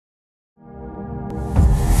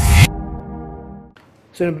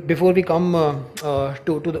So before we come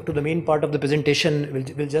to the main part of the presentation,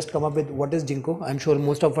 we'll just come up with what is Jinko. I'm sure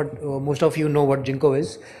most of you know what Jinko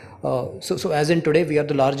is. So as in today, we are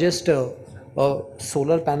the largest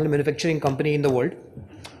solar panel manufacturing company in the world.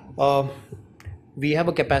 Uh, we have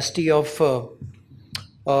a capacity of more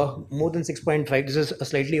than 6.5. This is a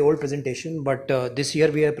slightly old presentation, but this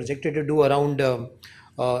year we are projected to do around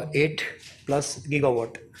 8 plus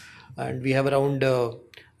gigawatt, and we have around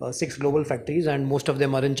 6 global factories, and most of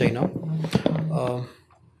them are in China. Uh,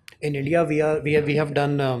 in India, we have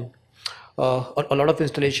done a lot of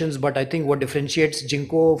installations, but I think what differentiates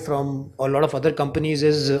Jinko from a lot of other companies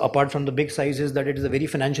is, apart from the big size, is that it is a very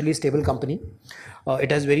financially stable company. It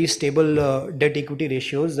has very stable debt equity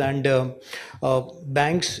ratios, and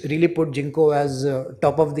banks really put Jinko as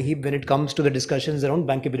top of the heap when it comes to the discussions around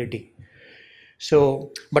bankability.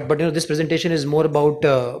 So, but this presentation is more about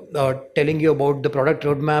telling you about the product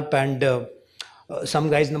roadmap, and some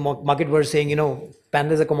guys in the market were saying,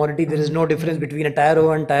 panel is a commodity. There is no difference between a tier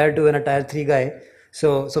 1, tier 2, and a tier 3 guy.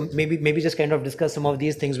 So maybe just kind of discuss some of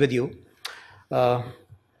these things with you. Uh,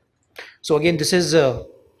 so again, this is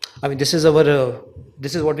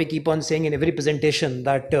what we keep on saying in every presentation,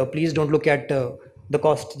 that please don't look at the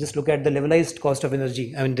cost, just look at the levelized cost of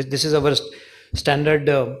energy. I mean, this is our standard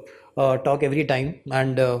talk every time,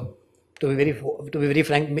 and to be very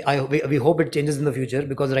frank, we hope it changes in the future,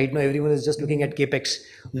 because right now everyone is just looking at capex.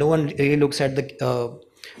 No one really looks at the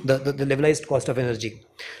levelized cost of energy.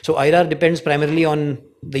 So IRR depends primarily on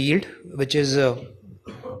the yield, which is the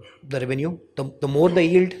revenue. The more the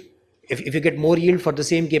yield, if you get more yield for the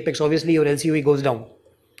same capex, obviously your LCOE goes down.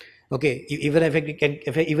 Okay, even if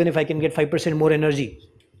I can get 5% more energy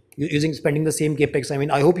using spending the same capex, I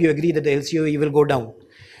mean, I hope you agree that the LCOE will go down.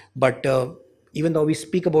 But even though we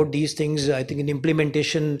speak about these things, I think in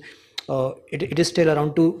implementation, it is still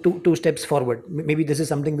around two steps forward. Maybe this is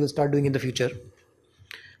something we'll start doing in the future.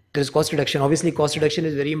 There is cost reduction. Obviously, cost reduction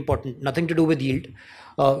is very important. Nothing to do with yield.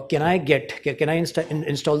 Can I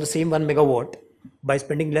install the same 1 megawatt by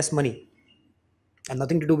spending less money? And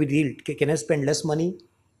nothing to do with yield. Can I spend less money?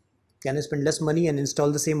 Can I spend less money and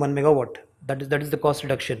install the same 1 megawatt? That is the cost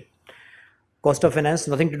reduction. Cost of finance,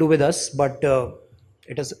 nothing to do with us, but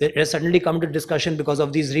it has suddenly come to discussion because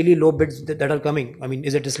of these really low bids that are coming. I mean,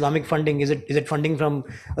 is it Islamic funding? Is it funding from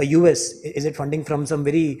US? Is it funding from some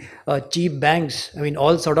very cheap banks? I mean,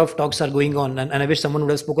 all sort of talks are going on, and I wish someone would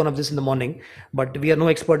have spoken of this in the morning, but we are no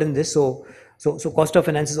expert in this. So cost of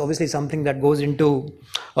finance is obviously something that goes into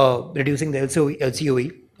reducing the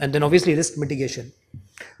LCOE, and then obviously risk mitigation.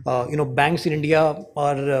 Banks in India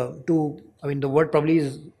are I mean, the word probably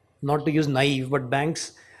is not to use naive, but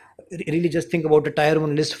banks really just think about a tier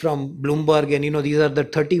 1 list from Bloomberg, and these are the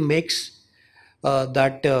 30 makes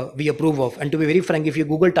that we approve of. And to be very frank, if you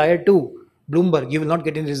Google tier 2 Bloomberg, you will not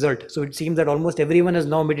get any result. So it seems that almost everyone has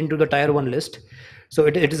now made into the tier 1 list. So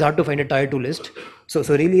it is hard to find a tier 2 list. So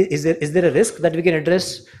really, is there a risk that we can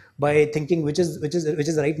address by thinking which is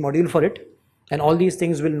the right module for it? And all these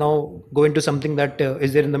things will now go into something that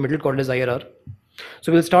is there in the middle, called as IRR.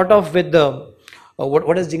 So we'll start off with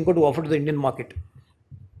what has Jinko to offer to the Indian market.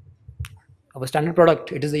 Our standard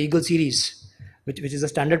product, it is the Eagle series, which is a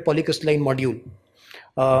standard polycrystalline module.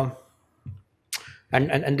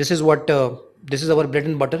 And this is our bread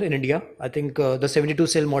and butter in India. I think the 72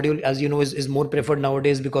 cell module, as you know, is more preferred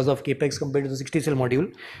nowadays because of capex compared to the 60 cell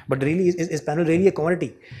module. But really, is panel really a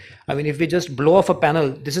commodity? I mean, if we just blow off a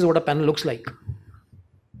panel, this is what a panel looks like.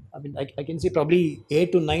 I mean, I can see probably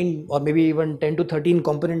 8 to 9 or maybe even 10 to 13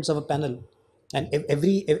 components of a panel, and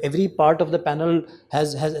every part of the panel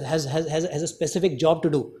has a specific job to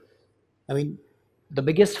do. I mean, the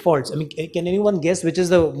biggest faults. I mean, can anyone guess which is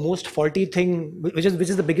the most faulty thing? Which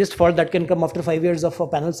is the biggest fault that can come after 5 years of a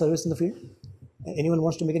panel service in the field? Anyone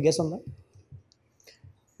wants to make a guess on that?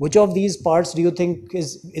 Which of these parts do you think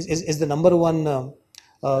is the number one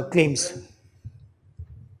claims?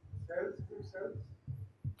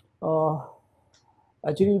 Uh,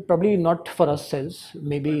 Actually, probably not for us cells.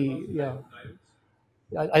 Maybe, yeah.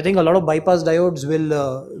 I think a lot of bypass diodes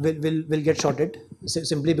will get shorted,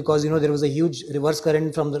 simply because there was a huge reverse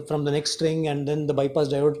current from the next string, and then the bypass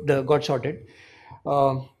diode got shorted.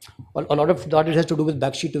 Uh, a lot of that it has to do with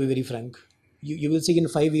backsheet, to be very frank. You will see in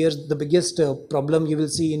 5 years the biggest problem you will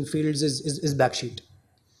see in fields is backsheet.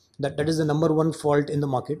 That is the number one fault in the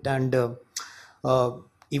market, and uh,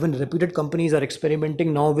 even reputed companies are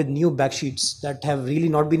experimenting now with new backsheets that have really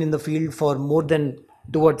not been in the field for more than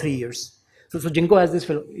 2 or 3 years. So Jinko has this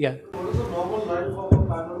yeah. What is the normal life of a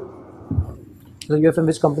panel? So you're from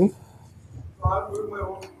which company? I'm doing my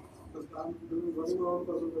own. I'm doing running my own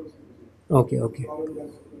personal business. Okay, okay. Oil and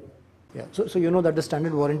gas. Yeah. So you know that the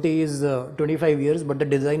standard warranty is 25 years, but the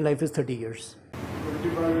design life is 30 years.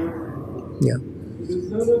 25 years. Yeah. Is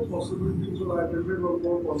there a possibility, so I attended one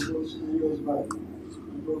more conference 2 years back,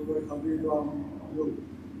 because my colleague you.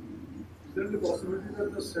 Is there a possibility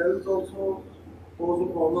that the cells also pose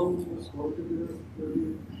a problem in this particular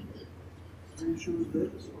maybe issues there?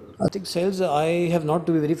 I think cells, I have not,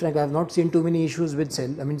 to be very frank, I have not seen too many issues with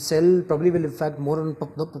cell. I mean, cell probably will affect more on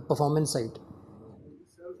the performance side. The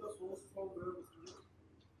cells are sourced from where?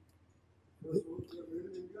 They're made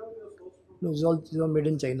in India or they're sourced from? No, it's all made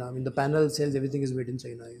in China. I mean, the panel cells, everything is made in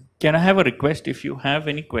China. Yeah. Can I have a request? If you have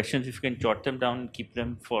any questions, if you can jot them down and keep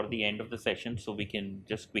them for the end of the session so we can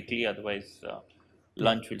just quickly, otherwise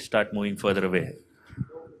lunch will start moving further away.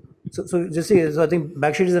 So just see, so I think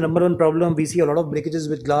backsheet is the number one problem. We see a lot of breakages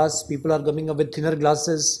with glass. People are coming up with thinner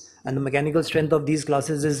glasses, and the mechanical strength of these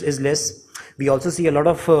glasses is less. We also see a lot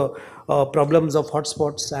of problems of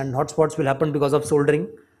hotspots, and hotspots will happen because of soldering,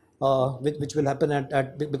 which will happen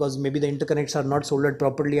because maybe the interconnects are not soldered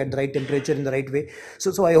properly at the right temperature in the right way.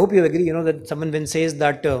 So I hope you agree, that someone when says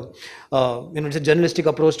that, it's a journalistic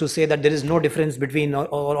approach to say that there is no difference between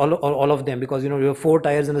all of them, because, you have 4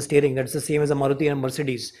 tires in the steering, that's the same as a Maruti and a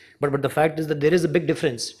Mercedes. But the fact is that there is a big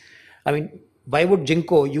difference. I mean, why would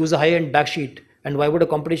Jinko use a high-end backsheet, and why would a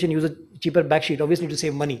competition use a cheaper backsheet? Obviously to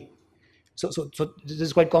save money. So this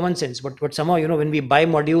is quite common sense, but somehow, when we buy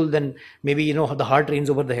module, then maybe, the heart reigns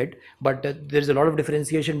over the head, but there is a lot of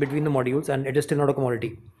differentiation between the modules, and it is still not a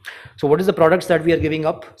commodity. So what is the products that we are giving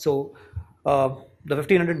up? So the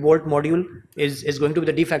 1500 volt module is going to be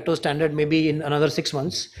the de facto standard maybe in another 6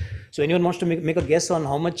 months. So anyone wants to make a guess on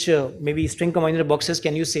how much maybe string combiner boxes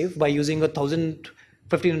can you save by using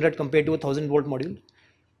 1500 compared to a 1000 volt module?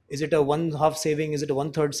 Is it a 1/2 saving? Is it a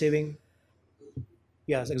 1/3 saving?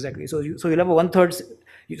 Yes, exactly. So you'll have a 1/3. So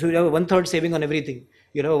you'll have a 1/3 saving on everything.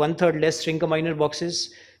 You'll have a 1/3 less string combiner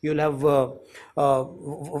boxes. You'll have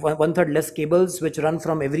 1/3 less cables which run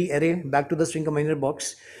from every array back to the string combiner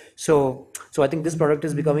box. So I think this product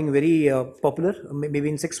is becoming very popular. Maybe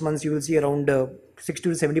in 6 months you will see around 60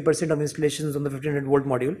 to 70% of installations on the 1500 volt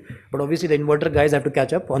module. But obviously the inverter guys have to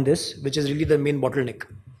catch up on this, which is really the main bottleneck.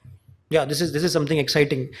 Yeah, this is something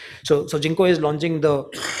exciting. So Jinko is launching the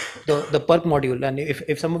PERC module, and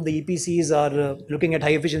if some of the EPCs are looking at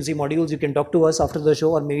high efficiency modules, you can talk to us after the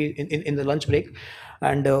show or maybe in the lunch break.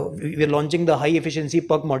 And we're launching the high efficiency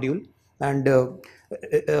PERC module. And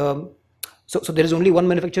so there is only one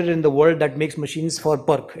manufacturer in the world that makes machines for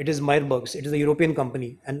PERC. It is Meyerburg's. It is a European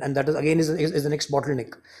company, and that is again is the next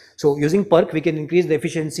bottleneck. So using PERC, we can increase the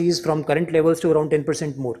efficiencies from current levels to around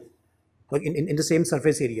 10% more, like in the same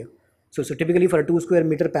surface area. So typically for a 2 square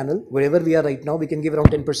meter panel, wherever we are right now, we can give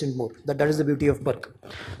around 10% more. That is the beauty of PERC.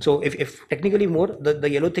 So if technically more, the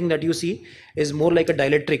yellow thing that you see is more like a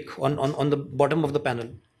dielectric on the bottom of the panel.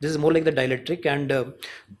 This is more like the dielectric, and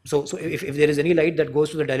so if there is any light that goes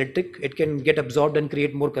to the dielectric, it can get absorbed and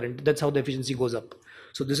create more current. That's how the efficiency goes up.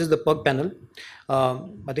 So this is the PERC panel.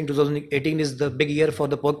 I think 2018 is the big year for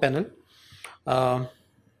the PERC panel.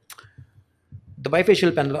 The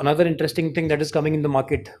bifacial panel, another interesting thing that is coming in the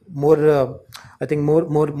market. I think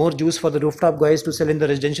more juice for the rooftop guys to sell in the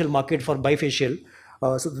residential market for bifacial.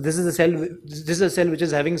 So this is a cell. This is a cell which is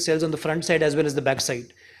having cells on the front side as well as the back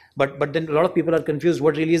side. But then a lot of people are confused.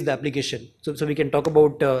 What really is the application? So we can talk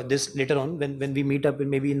about this later on when we meet up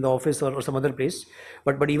maybe in the office or some other place.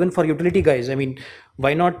 But even for utility guys, I mean,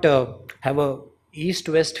 why not have a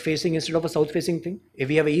east-west facing instead of a south-facing thing? If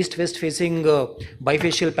we have a east-west facing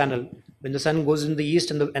bifacial panel, when the sun goes in the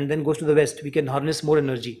east and then goes to the west, we can harness more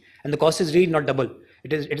energy, and the cost is really not double.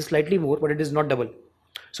 It is slightly more, but it is not double.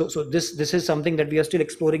 So this is something that we are still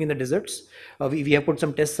exploring in the deserts. We have put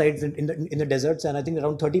some test sites in the deserts, and I think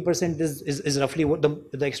around 30% is roughly what the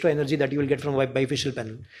extra energy that you will get from a bifacial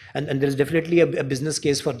panel, and there is definitely a business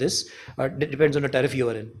case for this. It depends on the tariff you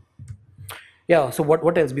are in. Yeah. So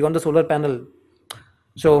what else beyond the solar panel?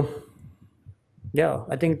 So yeah,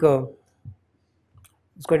 I think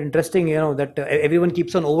it's quite interesting, that everyone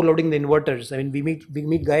keeps on overloading the inverters. I mean, we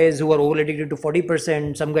meet guys who are overloading it to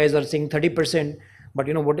 40%. Some guys are saying 30%. But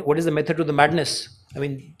what is the method to the madness? I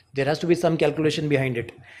mean, there has to be some calculation behind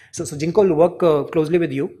it. So Jinko will work closely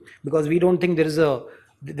with you, because we don't think there is a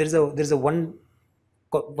one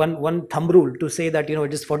thumb rule to say that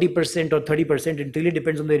it is 40% or 30%. It really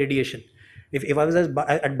depends on the radiation. If I was at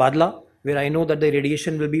Badla, where I know that the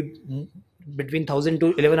radiation will be between 1000 to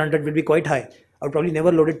 1100 will be quite high, I would probably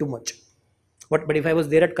never load it too much. But if I was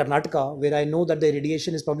there at Karnataka, where I know that the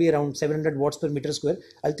radiation is probably around 700 watts per meter square,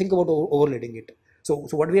 I'll think about overloading it. So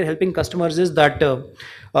what we are helping customers is that,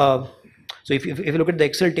 so So if you look at the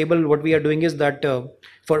Excel table, what we are doing is that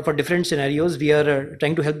for different scenarios, we are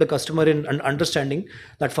trying to help the customer in understanding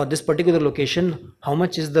that for this particular location, how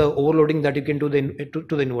much is the overloading that you can do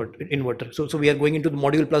to the inverter. So we are going into the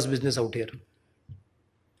module plus business out here.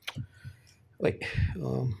 Right.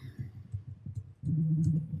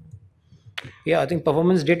 Yeah, I think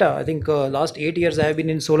performance data. I think last 8 years I have been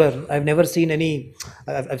in solar. I've never seen any.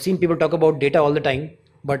 I've seen people talk about data all the time,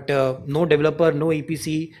 but no developer, no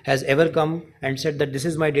EPC has ever come and said that this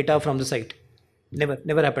is my data from the site.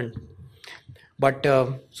 Never happened. But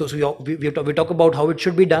we talk about how it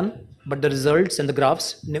should be done, but the results and the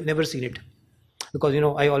graphs, never seen it. Because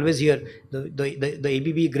I always hear the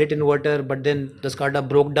ABB great inverter, but then the SCADA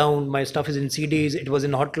broke down. My stuff is in CDs. It was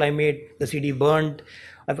in hot climate. The CD burned.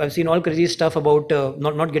 I've seen all crazy stuff about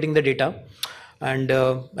not getting the data, and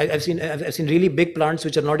I've seen really big plants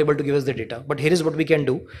which are not able to give us the data. But here is what we can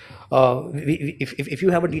do. If you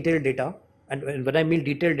have a detailed data, and when I mean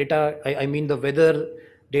detailed data, I mean the weather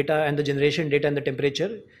data and the generation data and the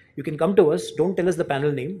temperature. You can come to us. Don't tell us the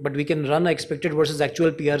panel name, but we can run a expected versus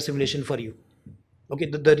actual PR simulation for you. Okay,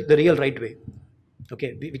 the real right way.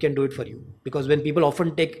 Okay, we can do it for you, because when people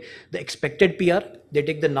often take the expected PR, they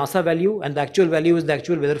take the NASA value, and the actual value is the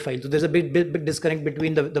actual weather file. So there's a big disconnect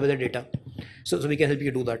between the weather data. So we can help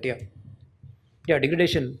you do that. Yeah,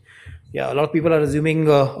 degradation. Yeah, a lot of people are assuming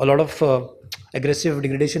a lot of aggressive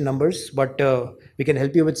degradation numbers, but we can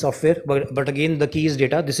help you with software. But again, the key is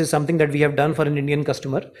data. This is something that we have done for an Indian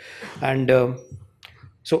customer, and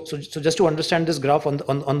so just to understand this graph, on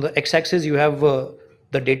the x-axis you have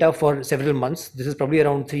the data for several months. This is probably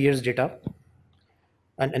around 3 years data,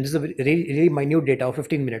 and this is a really minute data of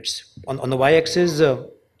 15 minutes. On the y-axis,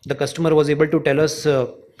 the customer was able to tell us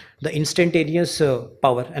the instantaneous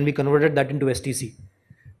power, and we converted that into STC.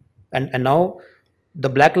 And now the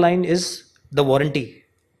black line is the warranty.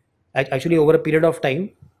 Actually, over a period of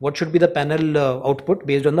time, what should be the panel output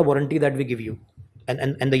based on the warranty that we give you,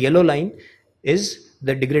 and the yellow line is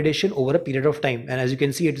the degradation over a period of time, and as you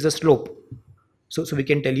can see, it is a slope. So we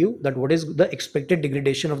can tell you that what is the expected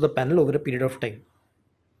degradation of the panel over a period of time.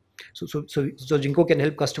 So Jinko can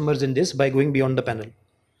help customers in this by going beyond the panel.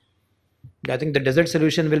 I think the desert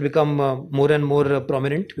solution will become more and more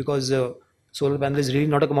prominent, because solar panel is really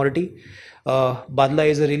not a commodity. Badla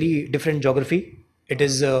is a really different geography. It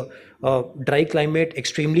is a dry climate,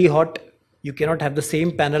 extremely hot. You cannot have the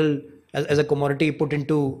same panel as a commodity put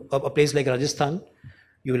into a place like Rajasthan.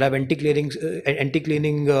 You will have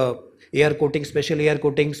anti-cleaning air coating, special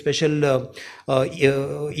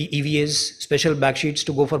EVAs, special backsheets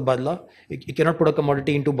to go for Badla. You cannot put a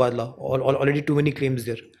commodity into Badla. Already too many claims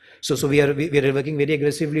there. So we are working very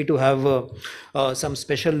aggressively to have some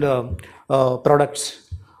special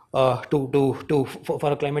products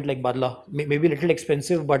for a climate like Badla. Maybe a little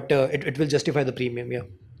expensive, but it will justify the premium. Yeah.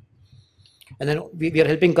 And then we are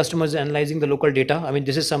helping customers analyzing the local data. I mean,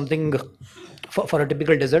 this is something for a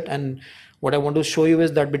typical desert. And what I want to show you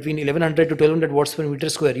is that between 1100 to 1200 watts per meter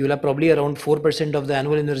square, you will have probably around 4% of the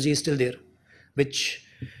annual energy is still there, which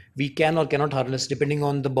we can or cannot harness depending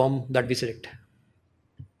on the BOM that we select.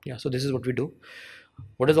 Yeah, so this is what we do.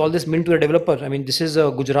 What does all this mean to the developer? I mean, this is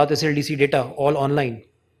Gujarat SLDC data, all online.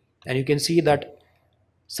 And you can see that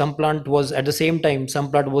some plant was at the same time,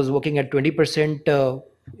 some plant was working at 20%.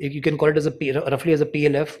 You can call it as roughly as a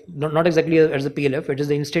PLF, not exactly as a PLF. It is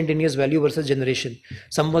the instantaneous value versus generation.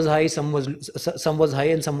 Some was high, some was high,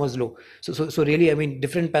 and some was low. So really, I mean,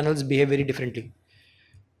 different panels behave very differently.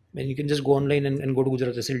 And you can just go online and go to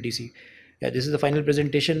Gujarat SLDC. Yeah, this is the final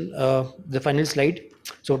presentation, the final slide.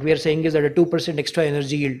 So what we are saying is that a 2% extra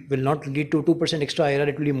energy yield will not lead to 2% extra IRR.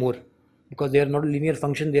 It will be more, because they are not a linear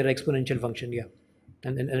function; they are exponential function. Yeah,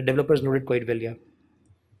 and the developers know it quite well. Yeah.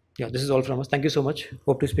 Yeah, this is all from us. Thank you so much.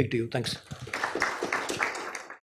 Hope to speak to you. Thanks.